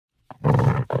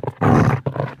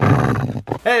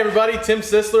Hey everybody, Tim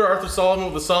Sisler, Arthur Solomon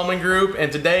with the Solomon Group,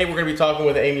 and today we're going to be talking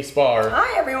with Ammie Spahr.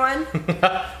 Hi everyone.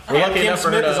 We're lucky Kim enough for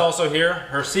her Smith to... is also here.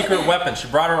 Her secret weapon. She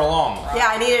brought her along. Yeah,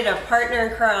 I needed a partner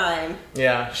in crime.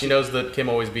 Yeah, she knows that Kim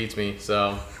always beats me,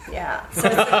 so... Yeah, so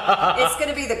it's going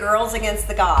to be the girls against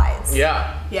the guys.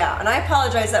 Yeah. Yeah, and I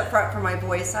apologize up front for my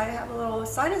voice. I have a little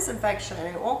sinus infection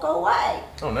and it won't go away.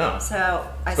 Oh no. So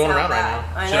I going sound around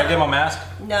bad. right Should I give him a mask?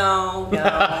 No.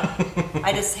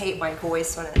 I just hate my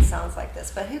voice when it sounds like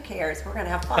this, but who cares? We're going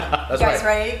to have fun. You guys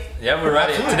ready? Yeah, we're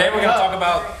ready. Today we're going to talk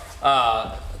about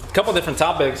a couple different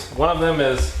topics. One of them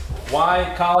is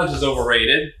why college is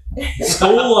overrated,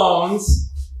 school loans,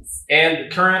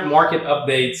 and current market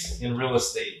updates in real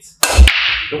estate.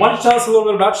 So why don't you tell us a little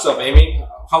bit about yourself, Ammie?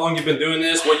 How long you've been doing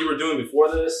this? What you were doing before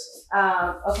this?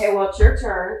 Okay, well, it's your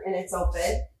turn, and it's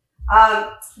open.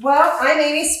 Well, I'm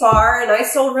Ammie Spahr, and I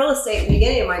sold real estate at the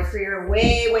beginning of my career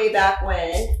way back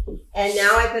when. And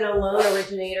now I've been a loan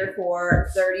originator for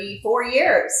 34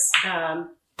 years.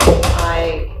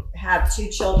 I have 2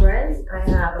 children. I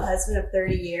have a husband of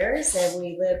 30 years, and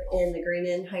we live in the Green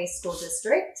Inn High School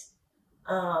District.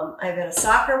 I've been a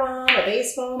soccer mom, a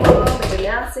baseball mom, a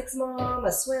gymnastics mom,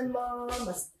 a swim mom,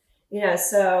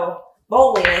 so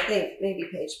bowling, I think, maybe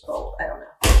Paige bowled, I don't know.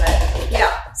 But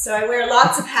yeah, so I wear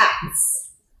lots of hats.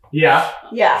 Yeah.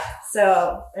 Yeah,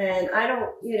 so, and I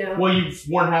don't, Well, you've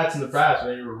worn hats in the past,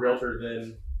 when you were a realtor,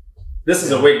 then... This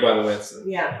is a wig, by the way. So.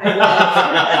 Yeah, I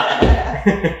love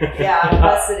Yeah, I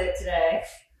busted it today.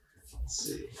 Let's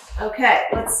see. Okay,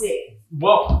 let's see.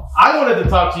 Well, I wanted to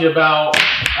talk to you about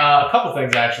a couple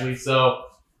things, actually. So,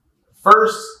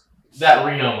 first, that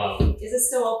Reno loan. Is it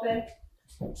still open?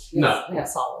 No. We have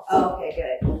solid. Oh,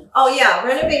 okay, good. Oh, yeah,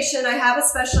 renovation. I have a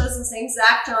specialist. His name's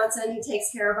Zach Johnson. He takes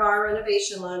care of our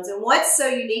renovation loans. And what's so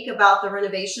unique about the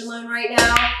renovation loan right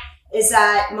now is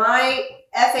that my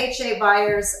FHA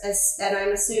buyers, and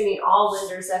I'm assuming all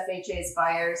lenders, FHA's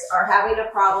buyers, are having a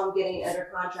problem getting under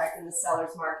contract in the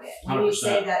seller's market. When 100%. you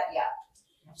say that, yeah.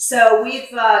 So we've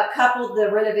coupled the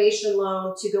renovation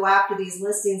loan to go after these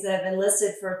listings that have been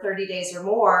listed for 30 days or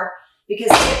more,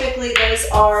 because typically those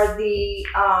are the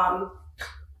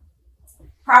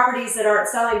properties that aren't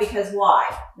selling because why?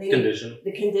 Condition.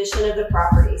 The condition of the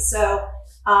property. So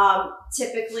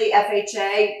typically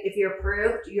FHA, if you're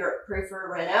approved for a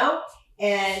reno.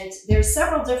 And there's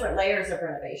several different layers of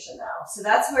renovation now. So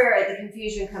that's where the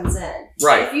confusion comes in.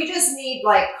 Right. If you just need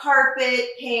like carpet,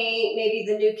 paint, maybe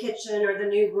the new kitchen or the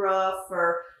new roof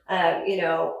or,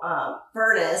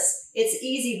 furnace, it's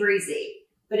easy breezy.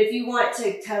 But if you want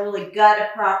to totally gut a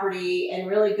property and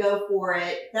really go for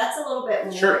it, that's a little bit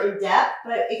more in depth,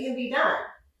 but it can be done.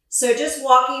 So just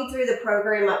walking through the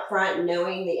program up front,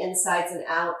 knowing the insides and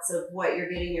outs of what you're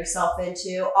getting yourself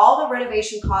into, all the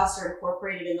renovation costs are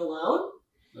incorporated in the loan.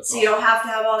 So you don't have to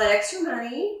have all that extra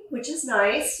money, which is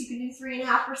nice. You can do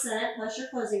 3.5% plus your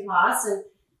closing costs. And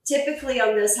typically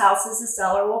on those houses, the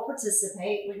seller will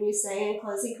participate when you say in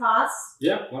closing costs.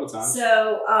 Yeah, a lot of times.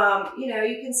 So,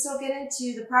 you can still get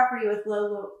into the property with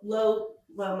low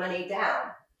money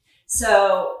down.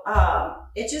 So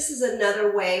it just is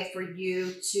another way for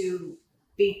you to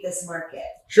beat this market.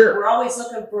 Sure. We're always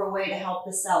looking for a way to help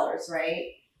the sellers,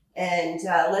 right? And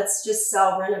let's just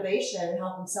sell renovation and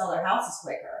help them sell their houses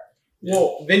quicker.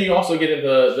 Well, then you also get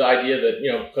into the idea that,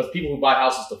 because people who buy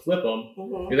houses to flip them,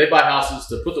 they buy houses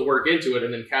to put the work into it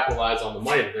and then capitalize on the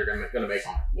money that they're going to make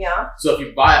on it. Yeah. So if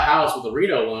you buy a house with a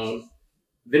Reno loan,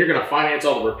 then you're going to finance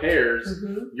all the repairs.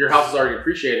 Your house has already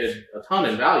appreciated a ton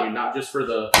in value, not just for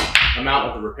the amount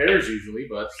of the repairs usually,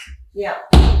 but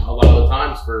a lot of the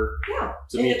times to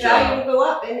and meet the value will go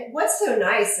up. And what's so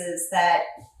nice is that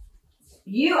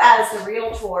you as the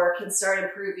realtor can start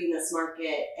improving this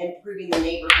market and improving the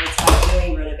neighborhoods by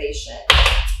doing renovation.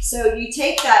 So you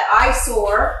take that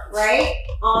eyesore, right,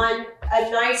 on a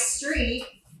nice street,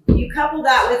 you couple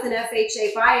that with an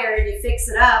FHA buyer and you fix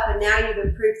it up, and now you've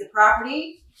improved the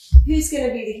property. Who's going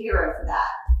to be the hero for that?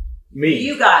 Me.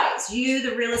 You guys,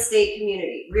 the real estate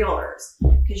community, realtors.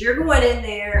 Because you're going in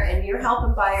there and you're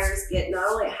helping buyers get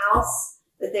not only a house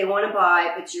that they want to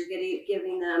buy, but you're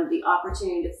giving them the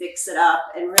opportunity to fix it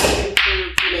up and really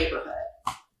improve the neighborhood.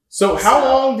 So how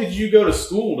long did you go to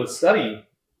school to study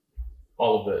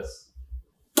all of this?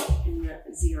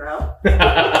 0.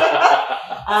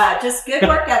 Just good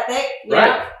work ethic.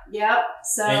 Right. Yep.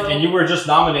 So. And you were just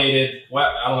nominated,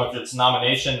 I don't know if it's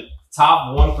nomination,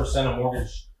 top 1% of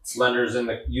mortgage lenders in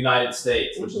the United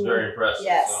States, which is very impressive.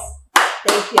 Yes. So.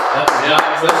 Thank you. That's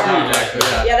huge, actually.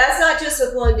 Yeah, that's not just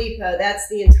with Loan Depot. That's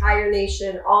the entire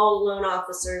nation, all loan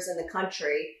officers in the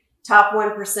country. Top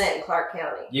 1% in Clark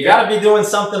County. You got to be doing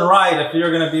something right if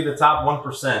you're going to be the top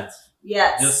 1%.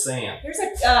 Yes. Just saying. There's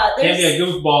a can't be a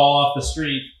goofball off the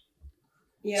street.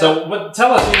 Yeah. So, but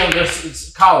tell us,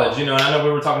 it's college, and I know we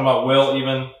were talking about Will,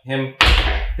 even him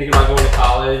thinking about going to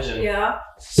college and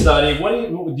study. What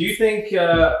do you think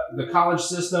the college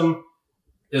system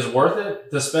is worth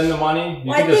it to spend the money? Do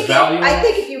you think it's valuable? I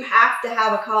think if you have to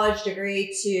have a college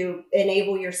degree to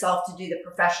enable yourself to do the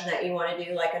profession that you want to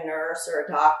do, like a nurse or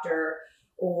a doctor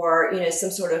or,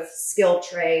 some sort of skilled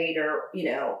trade or, you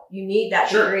need that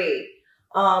degree.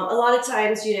 A lot of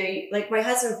times, like my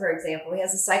husband, for example, he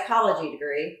has a psychology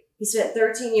degree. He spent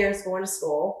 13 years going to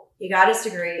school. He got his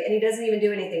degree and he doesn't even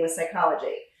do anything with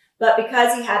psychology. But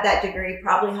because he had that degree,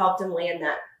 probably helped him land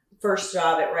that first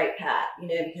job at Right Pat,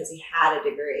 because he had a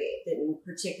degree. It didn't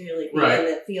particularly be in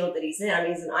the field that he's in. I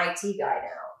mean, he's an IT guy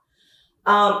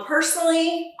now.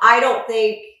 Personally, I don't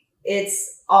think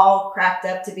it's all cracked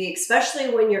up to be, especially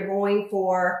when you're going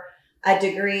for a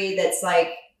degree that's like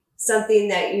something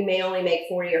that you may only make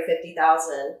 40 or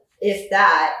 50,000, if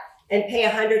that, and pay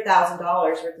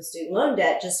 $100,000 worth of student loan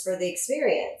debt just for the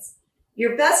experience.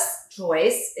 Your best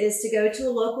choice is to go to a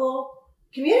local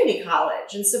community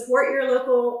college and support your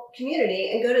local community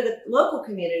and go to the local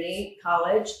community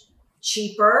college,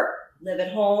 cheaper, live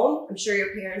at home. I'm sure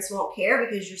your parents won't care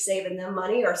because you're saving them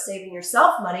money or saving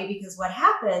yourself money, because what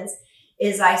happens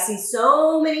is I see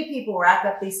so many people rack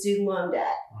up these student loan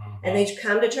debt and they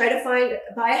come to try to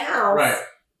buy a house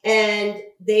and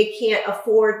they can't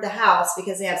afford the house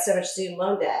because they have so much student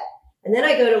loan debt. And then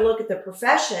I go to look at the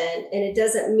profession and it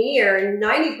doesn't mirror.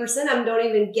 90% of them don't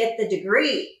even get the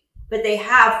degree, but they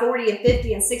have $40 and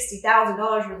 $50 and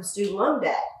 $60,000 worth of student loan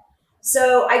debt.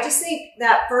 So I just think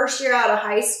that first year out of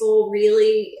high school,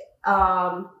 really,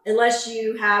 unless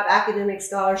you have academic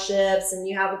scholarships and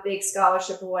you have a big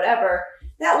scholarship or whatever,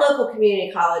 that local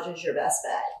community college is your best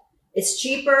bet. It's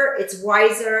cheaper, it's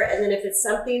wiser, and then if it's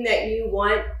something that you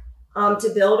want to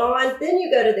build on, then you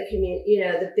go to the community,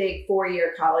 the big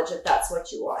 4-year college if that's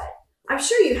what you want. I'm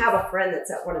sure you have a friend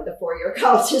that's at one of the 4-year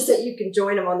colleges that you can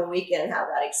join them on the weekend and have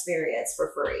that experience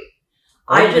for free.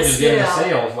 Or you just get into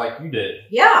sales like you did.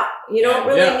 Yeah, you don't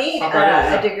really need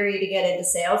a degree to get into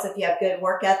sales if you have good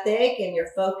work ethic and you're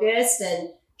focused and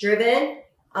driven.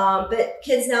 But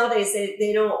kids nowadays,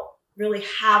 they don't really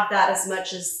have that as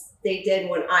much as they did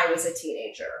when I was a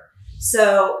teenager.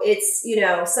 So it's,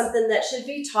 something that should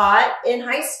be taught in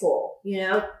high school,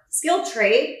 skilled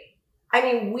trade. I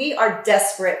mean, we are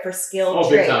desperate for skilled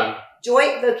trade. Big time.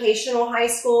 Joint vocational high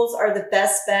schools are the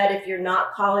best bet if you're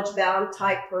not college bound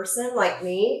type person like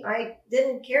me. I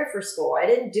didn't care for school. I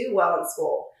didn't do well in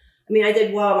school. I mean, I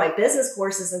did well in my business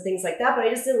courses and things like that, but I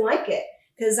just didn't like it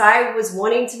because I was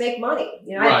wanting to make money.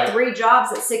 I had 3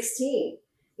 jobs at 16.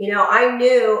 I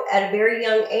knew at a very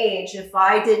young age, if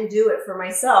I didn't do it for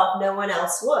myself, no one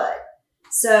else would.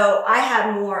 So I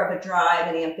had more of a drive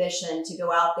and ambition to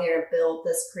go out there and build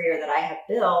this career that I have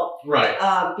built.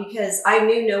 Because I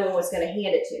knew no one was going to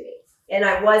hand it to me. And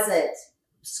I wasn't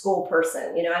a school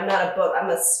person. I'm not I'm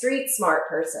a street smart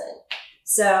person.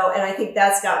 So, and I think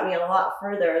that's got me a lot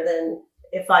further than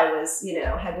if I was,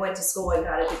 had went to school and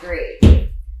got a degree.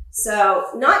 So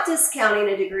not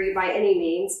discounting a degree by any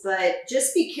means, but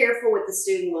just be careful with the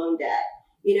student loan debt.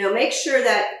 Make sure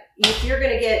that if you're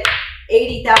going to get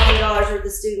 $80,000 worth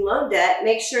of student loan debt,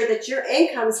 make sure that your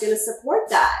income is going to support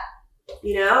that.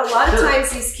 A lot of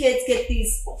times these kids get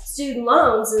these student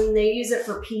loans and they use it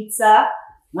for pizza.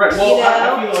 Right. Well,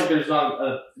 I feel like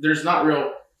there's not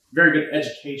real very good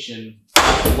education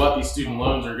on what these student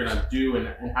loans are going to do and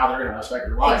how they're going to affect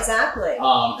your life. Exactly. And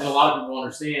a lot of people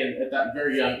understand at that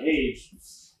very young age,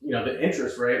 the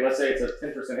interest rate. Let's say it's a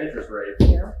 10% interest rate.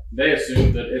 Yeah. They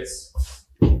assume that it's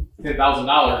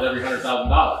 $10,000 every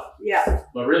 $100,000. Yeah.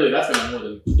 But really, that's going to more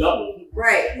than double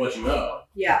what you owe.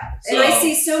 Yeah. And I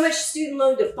see so much student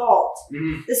loan default.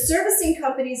 The servicing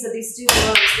companies of these student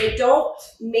loans, they don't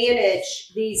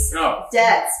manage these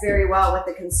debts very well with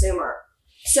the consumer.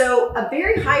 So a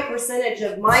very high percentage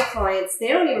of my clients, they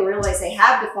don't even realize they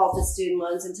have defaulted student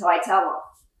loans until I tell them.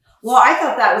 Well, I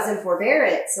thought that was in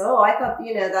forbearance. Oh, I thought,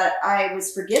 that I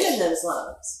was forgiven those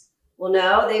loans. Well,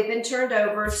 no, they've been turned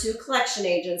over to a collection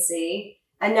agency.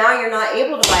 And now you're not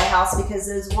able to buy a house because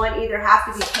those either have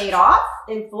to be paid off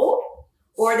in full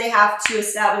or they have to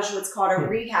establish what's called a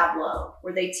rehab loan,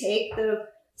 where they take the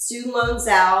student loans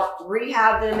out,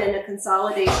 rehab them into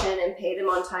consolidation and pay them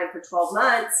on time for 12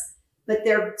 months. But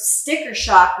they're sticker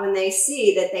shock when they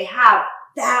see that they have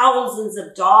thousands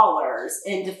of dollars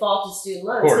in defaulted student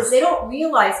loans because they don't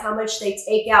realize how much they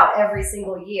take out every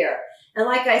single year. And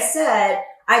like I said,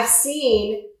 I've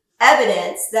seen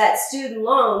evidence that student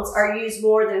loans are used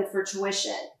more than for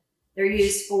tuition. They're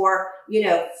used for,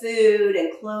 food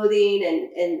and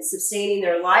clothing and sustaining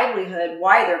their livelihood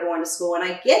while they're going to school. And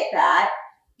I get that,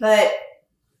 but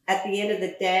at the end of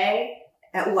the day,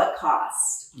 at what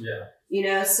cost?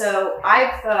 Yeah. So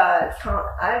I've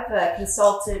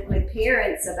consulted with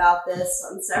parents about this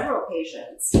on several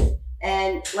occasions.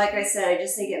 And like I said, I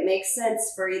just think it makes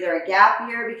sense for either a gap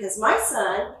year, because my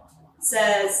son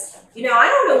says, I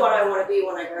don't know what I want to be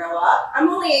when I grow up. I'm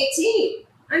only 18.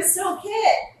 I'm still a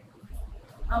kid.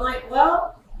 I'm like,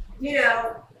 well, you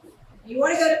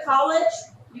want to go to college?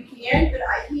 You can, but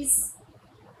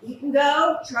he can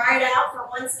go, try it out for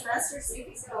one semester, see if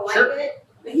he's going to like it.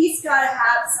 But he's got to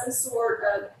have some sort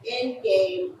of end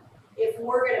game if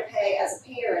we're going to pay as a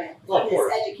parent for his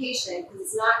education, because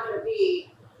it's not going to be,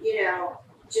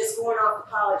 just going off to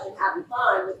college and having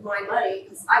fun with my money,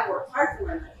 because I've worked hard for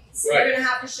my money. So you're going to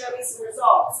have to show me some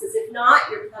results, because if not,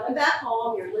 you're coming back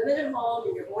home, you're living at home,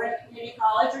 and you're going to community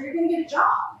college, or you're going to get a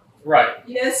job. Right.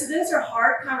 So those are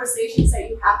hard conversations that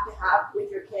you have to have with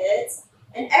your kids.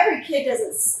 And every kid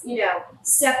doesn't,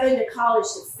 step into college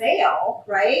to fail,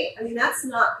 right? I mean, that's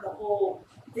not the whole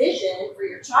vision for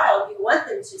your child. You want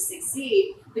them to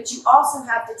succeed, but you also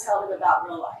have to tell them about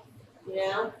real life,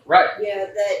 Right.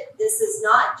 That this is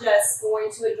not just going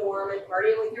to a dorm and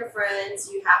partying with your friends.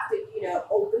 You have to,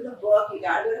 open the book. You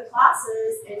got to go to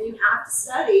classes, and you have to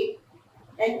study.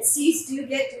 And C's do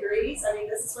get degrees. I mean,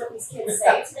 this is what these kids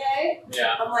say today.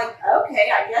 Yeah. I'm like,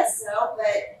 okay, I guess so,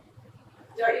 but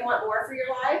don't you want more for your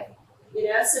life?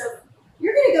 So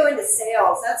you're going to go into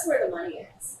sales. That's where the money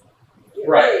is. It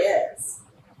really is.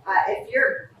 If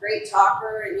you're a great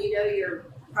talker and your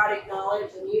product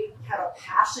knowledge and you have a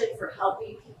passion for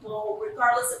helping people,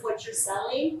 regardless of what you're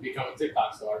selling. Become a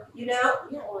TikTok star. I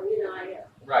get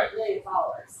Right. 1 million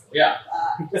followers. Yeah.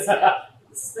 That's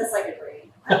like a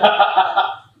dream.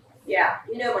 Yeah.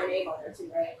 My name on there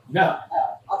too, right? No.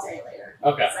 I'll tell you later.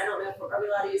 Okay. I don't know if are we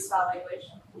allowed to use foul language?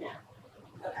 No.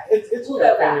 Okay. It's we'll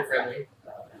go family back. friendly.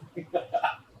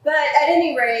 But at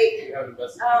any rate, You haven't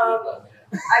invested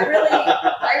I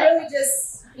really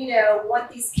just, want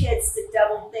these kids to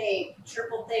double think,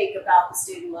 triple think about the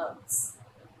student loans.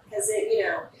 Because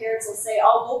parents will say,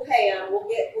 "Oh, we'll pay them. We'll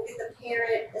get the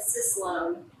parent assist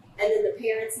loan," and then the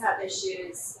parents have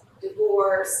issues,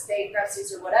 divorce,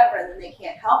 bankruptcies, or whatever, and then they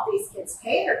can't help these kids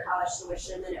pay their college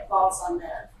tuition, and then it falls on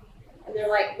them. And they're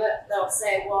like, but they'll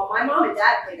say, "Well, my mom and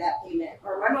dad paid that payment,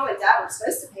 or my mom and dad were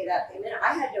supposed to pay that payment.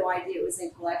 I had no idea it was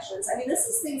in collections." I mean, this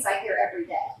is things I hear every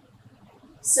day.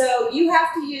 So you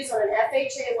have to use, on an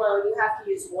FHA loan, you have to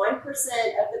use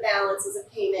 1% of the balance as a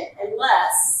payment,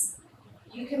 unless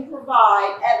you can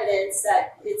provide evidence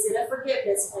that it's in a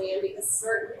forgiveness plan, because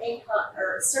certain income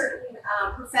or certain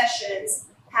professions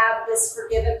have this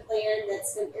forgiven plan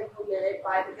that's been implemented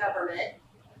by the government.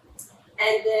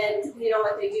 And then, depending on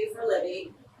what they do for a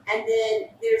living. And then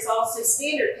there's also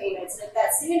standard payments. And if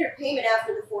that standard payment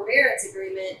after the forbearance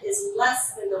agreement is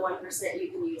less than the 1%,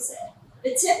 you can use it.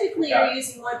 But typically you're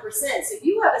using 1%. So if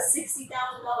you have a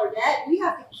 $60,000 debt, we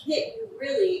have to hit you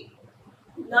really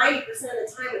 90% of the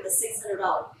time with a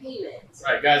 $600 payment.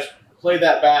 Right, guys, play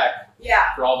that back.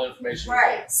 Yeah. For all the information.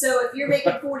 Right. So if you're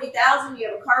making $40,000, you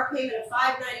have a car payment of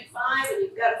 $595, and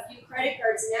you've got a few credit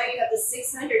cards, and now you have the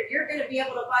 $600, you're going to be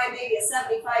able to buy maybe a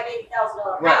 $75,000,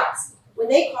 $80,000 house. When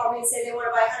they call me and say they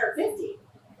want to buy $150,000,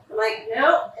 I'm like,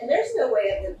 no. And there's no way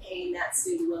of them paying that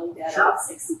student loan debt off.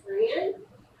 $60,000.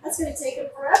 That's going to take them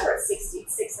forever at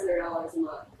 $600 a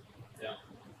month. Yeah.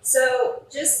 So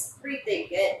just rethink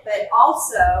it, but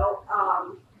also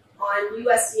on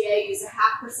USDA, use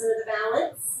 0.5% of the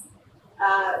balance.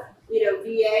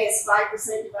 VA is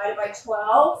 5% divided by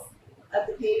 12 of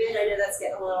the payment. I know that's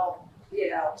getting a little,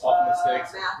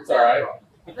 mistakes. Math. It's all right.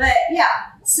 But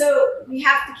yeah, so we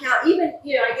have to count. Even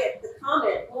I get the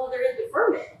comment, well, they're in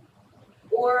deferment,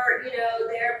 or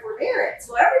they're in forbearance.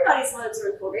 Well, everybody's loans are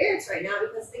in forbearance right now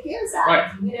because of the CARES Act.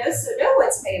 Right. So no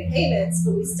one's paying payments,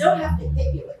 but we still have to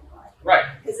hit you with one. Right.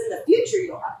 Because in the future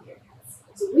you'll have payments.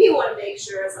 So we want to make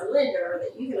sure as a lender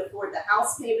that you can afford the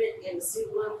house payment and the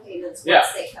student loan payments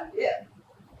once they come due.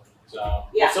 So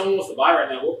if someone wants to buy right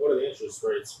now, what are the interest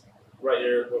rates right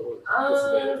here?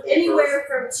 Anywhere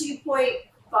from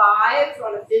 2.5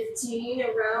 on a 15,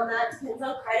 around that. Depends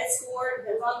on credit score,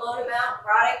 depends on loan amount,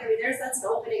 product. I mean, that's an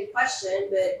opening question,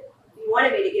 but if you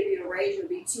wanted me to give you a range, it would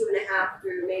be 2.5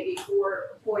 through maybe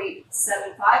 4.75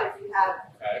 if you have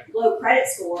low credit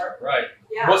score. Right.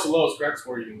 Yeah. What's the lowest credit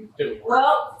score you can typically work?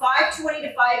 Well, 520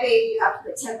 to 580, you have to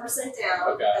put 10% down.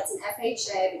 Okay. That's an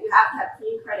FHA, but you have to have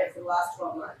clean credit for the last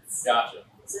 12 months. Gotcha.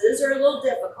 So those are a little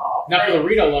difficult. Now, for the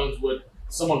Reno loans, would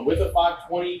someone with a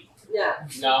 520? No.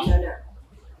 No. No.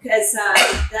 because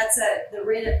the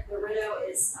reno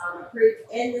is approved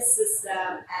in the system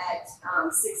at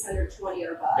 620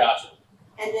 or above. Gotcha.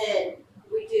 And then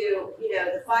we do,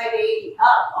 the 580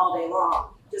 up all day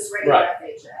long, just regular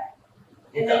FHA.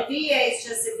 And then VA is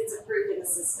just if it's approved in the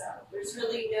system. There's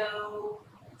really no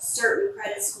certain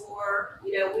credit score.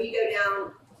 We go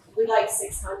down, we like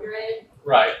 600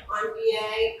 on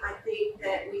VA. I think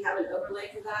that we have an overlay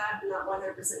for that. I'm not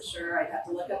 100% sure. I'd have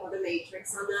to look up with a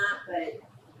matrix on that.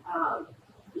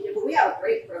 But we have a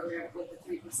great program with the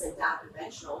 3% down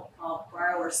conventional called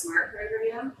Borrower Smart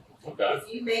Program. Okay.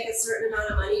 If you make a certain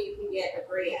amount of money, you can get a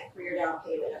grant for your down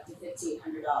payment up to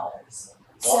 $1,500. Wow.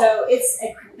 So it's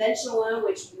a conventional loan,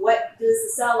 which what does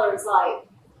the sellers like?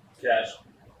 Cash.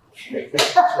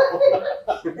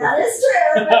 That is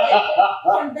true.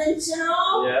 But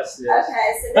conventional. Yes. Okay,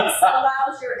 so this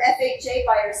allows your FHA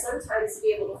buyers sometimes to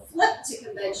be able to flip to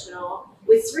conventional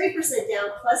with 3% down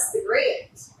plus the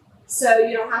grant. So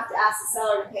you don't have to ask the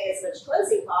seller to pay as much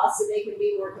closing costs, so they can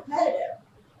be more competitive.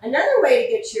 Another way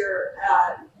to get your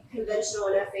conventional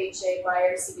and FHA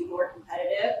buyers to be more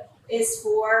competitive is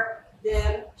for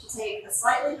them to take a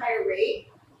slightly higher rate,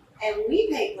 and we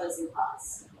pay closing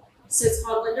costs. So it's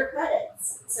called lender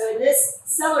credits. So in this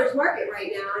seller's market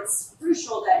right now, it's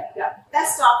crucial that you got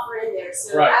best offer in there.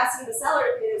 So asking the seller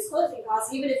to pay those closing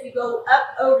costs, even if you go up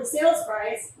over sales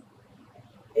price,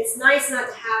 it's nice not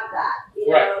to have that,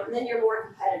 and then you're more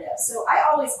competitive. So I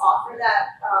always offer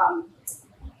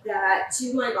that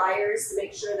to my buyers to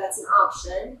make sure that's an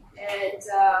option. And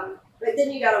but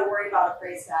then you got to worry about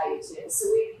appraised value too. So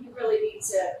we really need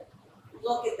to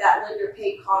look at that lender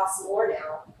paid costs more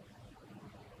now.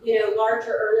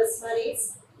 Larger earnest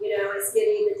monies, is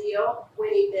getting the deal,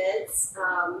 winning bids.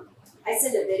 I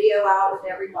send a video out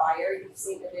with every buyer. You've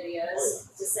seen the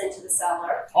videos to send to the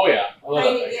seller. Oh yeah.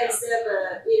 Kind of gives them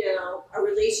a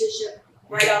relationship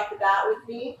right off the bat with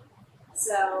me.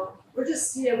 So we're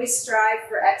just, we strive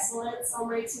for excellence on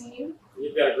my team.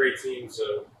 You've got a great team,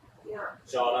 so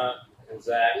Shauna and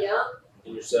Zach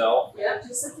and yourself. Yep,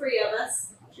 just the three of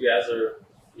us. You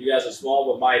guys are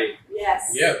small but mighty.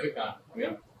 Yes. Yeah, big time.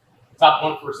 Yeah. Top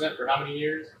 1% for how many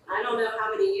years? I don't know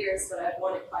how many years, but I've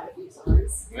won it quite a few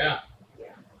times. Yeah.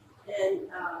 And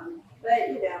but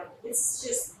it's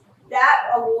just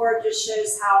that award just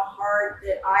shows how hard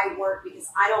that I work, because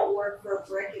I don't work for a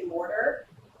brick and mortar.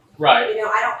 Right. I don't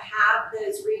have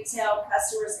those retail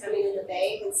customers coming in the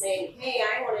bank and saying, "Hey,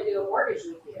 I want to do a mortgage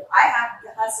with you." I have to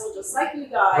hustle just like you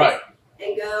guys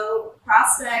and go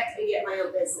prospect and get my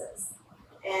own business.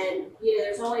 And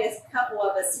there's only a couple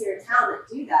of us here in town that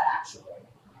do that actually,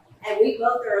 and we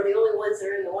both are the only ones that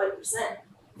are in the 1%.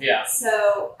 Yeah.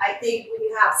 So I think when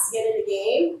you have skin in the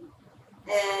game,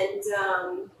 and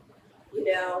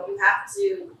you have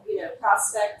to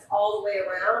prospect all the way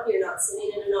around. You're not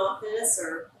sitting in an office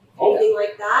or anything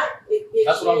like that.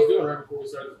 That's what I was doing right before we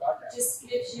started the podcast. Just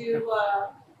gives you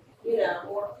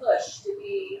more push to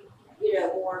be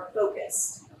more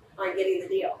focused on getting the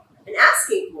deal and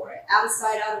asking for it. Out of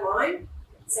sight, out of mind.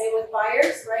 Same with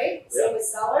buyers, right? Same with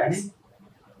sellers.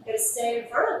 Mm-hmm. Got to stay in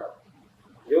front of them.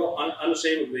 You'll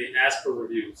unashamedly ask for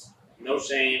reviews. No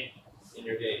shame in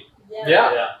your game.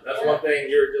 Yeah. That's one thing.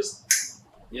 You're just,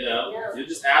 you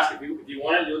just ask. If you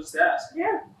want it, you'll just ask.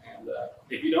 Yeah. And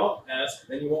if you don't ask,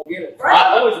 then you won't get it. Right.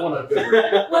 I always want a good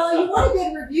review. Well, you want a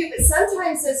good review, but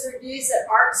sometimes those reviews that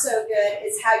aren't so good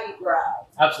is how you grow.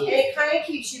 Absolutely. And it kind of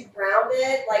keeps you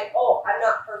grounded, like, oh, I'm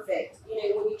not perfect.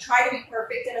 When you try to be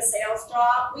perfect in a sales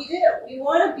job, we do. We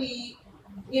want to be,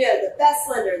 the best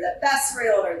lender, the best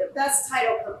realtor, the best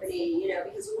title company,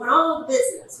 because we want all the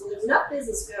business. Well, there's enough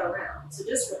business to go around. So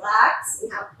just relax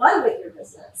and have fun with your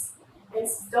business. And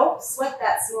don't sweat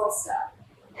that small stuff.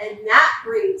 And that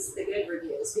brings the good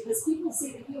reviews, because people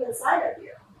see the human side of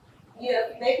you. If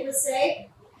you make a mistake,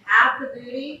 have the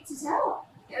booty to tell.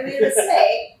 I made a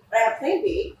mistake, but I have plan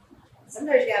B.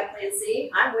 Sometimes you got plan C.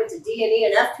 I went to D and E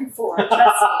and F before,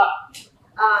 trust me.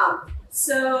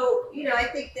 So, I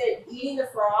think that eating the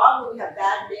frog, when you have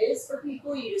bad news for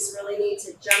people, you just really need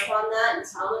to jump on that and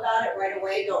tell them about it right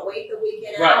away. Don't wait the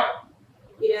weekend out.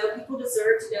 People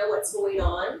deserve to know what's going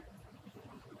on.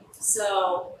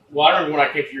 So. Well, I remember when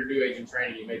I came to your new agent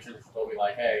training, you made sure that you told me,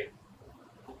 like, hey,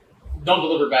 don't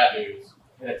deliver bad news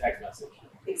in a text message.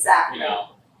 Exactly.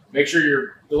 Make sure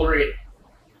you're delivering it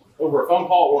over a phone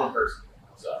call or in person.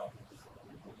 So,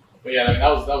 but yeah, that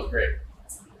was great.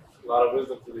 A lot of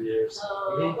wisdom through the years.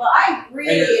 Well, I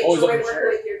really enjoy working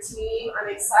with your team. I'm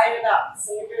excited about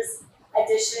Sandra's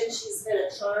addition. She's been a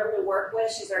charm to work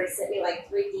with. She's already sent me like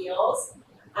 3 deals.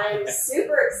 I'm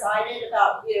super excited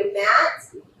about,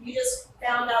 Matt. You just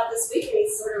found out this week and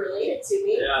he's sort of related to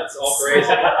me. Yeah, it's all crazy.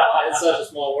 It's such a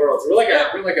small world. So we're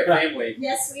like a family.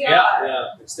 Yes, we are. Yeah,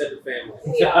 extended family.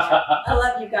 We are. I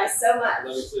love you guys so much.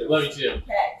 Love you too. Love you too.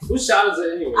 Okay. Whose shot is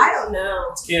it anyway? I don't know.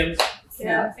 It's Kim's.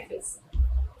 Yeah, I think it's.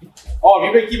 Oh,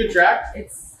 have you been keeping track?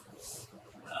 It's.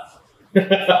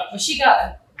 What she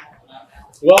got?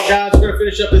 Well, guys, we're going to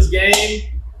finish up this game.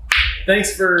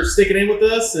 Thanks for sticking in with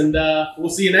us, and we'll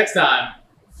see you next time.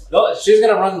 No, she's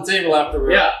going to run the table after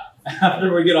we get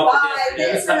off Bye. the game.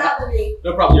 Thanks for having me.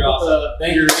 No problem. You're Put awesome.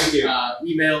 Thank you.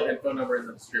 email and phone number in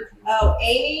the description. Oh,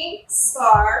 Ammie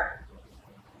Spahr,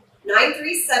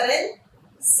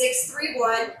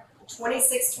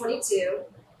 937-631-2622.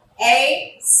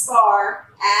 A Spahr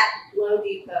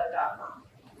 @loandepot.com.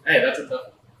 Hey, that's a tough one.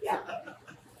 Yeah.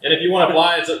 And if you want to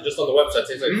apply, it's just on the website. It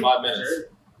takes like 5 minutes. Sure.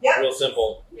 Yep. Real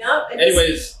simple. Yep. And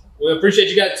Anyways, we appreciate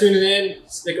you guys tuning in.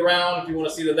 Stick around if you want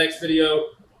to see the next video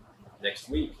next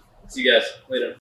week. See you guys later.